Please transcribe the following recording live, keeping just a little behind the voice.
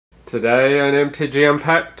Today on MTG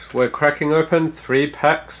Unpacked, we're cracking open 3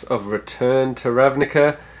 packs of Return to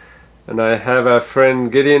Ravnica, and I have our friend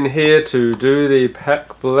Gideon here to do the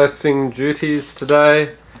pack blessing duties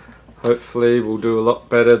today. Hopefully we'll do a lot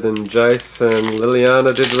better than Jace and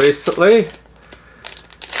Liliana did recently.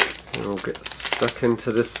 And we'll get stuck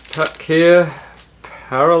into this pack here.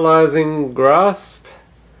 Paralyzing Grasp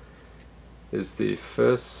is the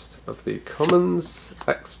first of the commons.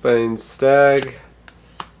 Axebane Stag,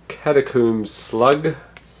 Catacomb Slug,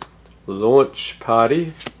 Launch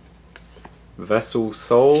Party, Vassal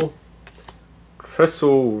Soul,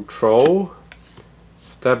 Trestle Troll,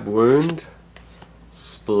 Stab Wound,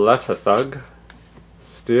 Splatter Thug,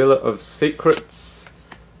 Stealer of Secrets,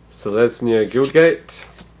 Selesnya Guildgate.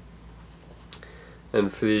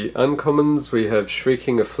 And for the uncommons we have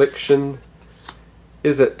Shrieking Affliction,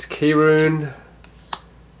 Izzet Keyrune,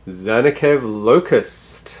 Zanikev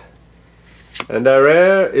Locust. And our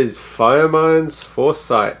rare is Firemind's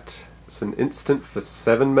Foresight. It's an instant for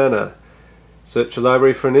 7 mana. Search your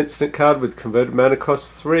library for an instant card with converted mana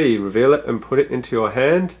cost 3. Reveal it and put it into your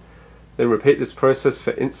hand. Then repeat this process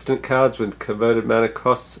for instant cards with converted mana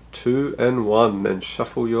costs 2 and 1. And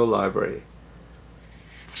shuffle your library.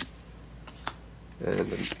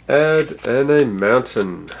 And an add and a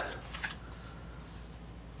mountain.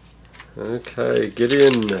 Okay,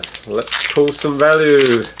 Gideon, let's pull some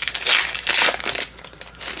value.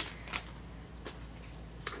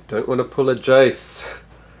 Don't want to pull a Jace.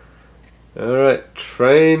 Alright,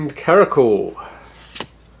 Trained Caracal.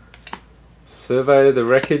 Survey the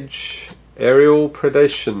Wreckage, Aerial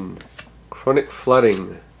Predation, Chronic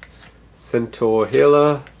Flooding, Centaur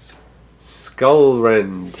Healer,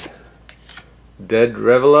 Skullrend, Dead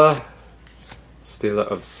Reveler, Stealer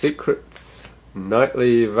of Secrets,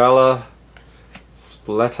 Knightly Valor,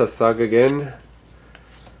 Splatter Thug again.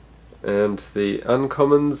 And the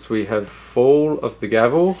uncommons we have Fall of the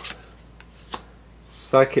Gavel,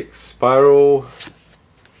 Psychic Spiral,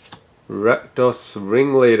 Rakdos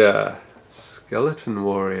Ringleader, Skeleton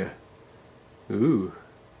Warrior. Ooh.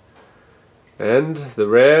 And the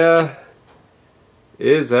rare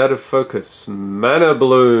is out of focus. Mana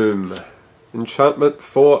Bloom. Enchantment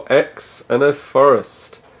for X and a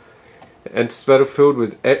forest. Enters battlefield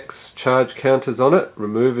with X charge counters on it.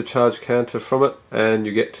 Remove a charge counter from it and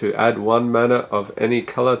you get to add 1 mana of any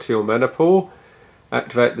colour to your mana pool.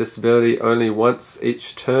 Activate this ability only once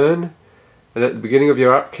each turn. And at the beginning of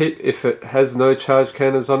your upkeep, if it has no charge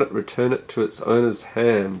counters on it, return it to its owner's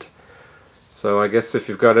hand. So I guess if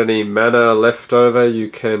you've got any mana left over, you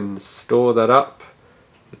can store that up,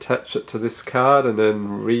 attach it to this card and then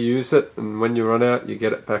reuse it, and when you run out you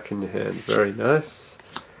get it back in your hand. Very nice.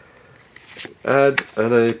 Add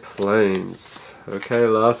and a plains. Okay,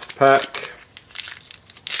 last pack.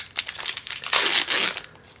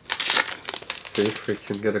 Let's see if we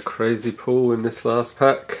can get a crazy pull in this last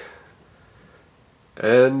pack.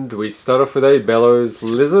 And we start off with a Bellows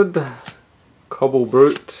Lizard, Cobble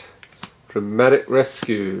Brute, Dramatic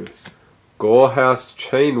Rescue, Gorehouse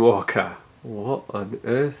Chainwalker. What on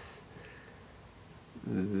earth?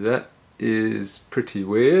 That is pretty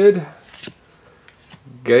weird.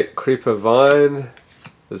 Gatecreeper Vine,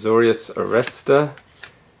 Azorius Arrester,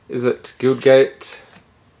 Izzet Guildgate,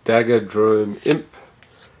 Dagger Drome Imp,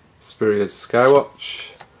 Spurious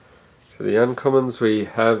Skywatch. For the uncommons we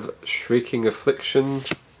have Shrieking Affliction,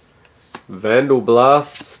 Vandal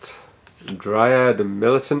Blast, Dryad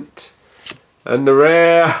Militant, and the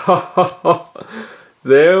rare.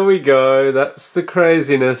 There we go, that's the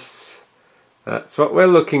craziness. That's what we're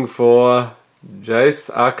looking for. Jace,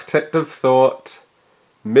 Architect of Thought.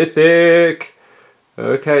 Mythic!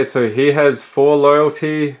 Okay, so he has 4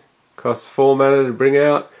 loyalty, costs 4 mana to bring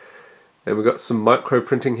out. And we've got some micro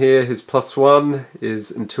printing here. His +1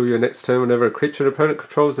 is until your next turn, whenever a creature an opponent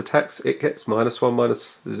controls attacks, it gets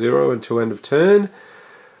 -1/-0 until end of turn.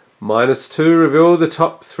 -2, reveal the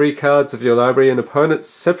top 3 cards of your library and opponent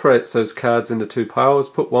separates those cards into 2 piles.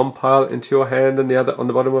 Put 1 pile into your hand and the other on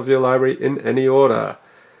the bottom of your library in any order.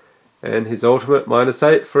 And his ultimate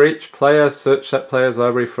 -8 for each player. Search that player's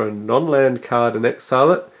library for a non-land card and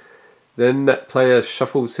exile it. Then that player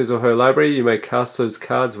shuffles his or her library. You may cast those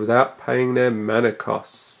cards without paying their mana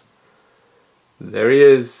costs. There he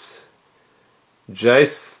is.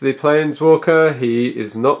 Jace the Planeswalker. He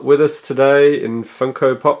is not with us today in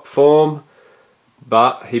Funko Pop form,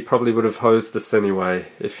 but he probably would have hosed us anyway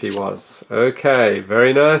if he was. Okay,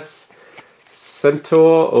 very nice.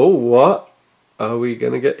 Centaur. Oh, what are we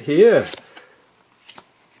going to get here?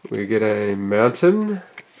 We get a mountain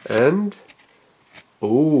and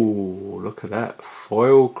Ooh, look at that.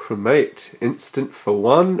 Foil Cremate. Instant for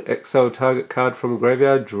 1. Exile target card from a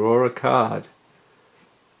graveyard. Draw a card.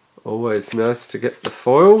 Always nice to get the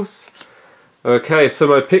foils. Okay, so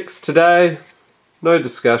my picks today. No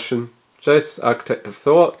discussion. Jace, Architect of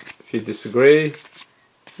Thought. If you disagree,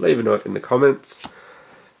 leave a note in the comments.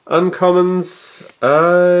 Uncommons.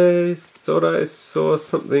 I thought I saw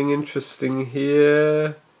something interesting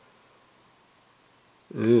here.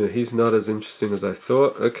 Ooh, he's not as interesting as I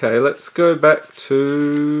thought. Okay, let's go back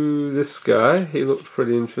to this guy. He looked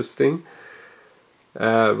pretty interesting.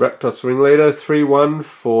 Rakdos Ringleader, 3-1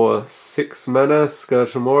 for 6 mana.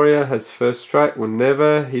 Skeleton Warrior has first strike.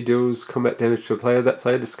 Whenever he deals combat damage to a player, that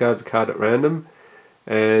player discards a card at random.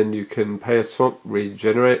 And you can pay a swamp,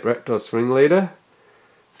 regenerate Rakdos Ringleader.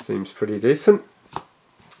 Seems pretty decent.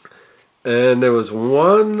 And there was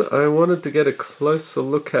one I wanted to get a closer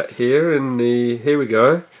look at here in the, here we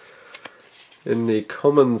go. In the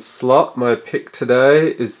common slot, my pick today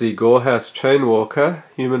is the Gorehouse Chainwalker,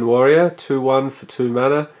 Human Warrior, 2-1 for 2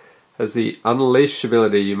 mana. Has the Unleash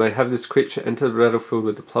ability. You may have this creature enter the battlefield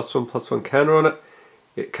with the +1/+1 counter on it.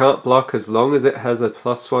 It can't block as long as it has a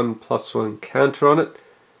 +1/+1 counter on it.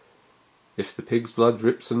 If the pig's blood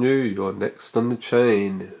drips on you, you're next on the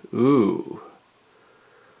chain. Ooh.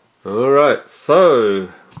 Alright, so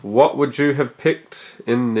what would you have picked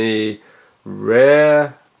in the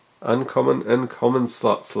rare, uncommon and common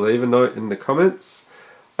slots? Leave a note in the comments.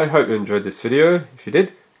 I hope you enjoyed this video. If you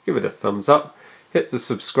did, give it a thumbs up. Hit the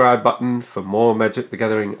subscribe button for more Magic the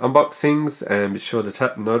Gathering unboxings, and be sure to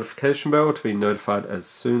tap the notification bell to be notified as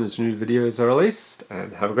soon as new videos are released,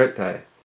 and have a great day.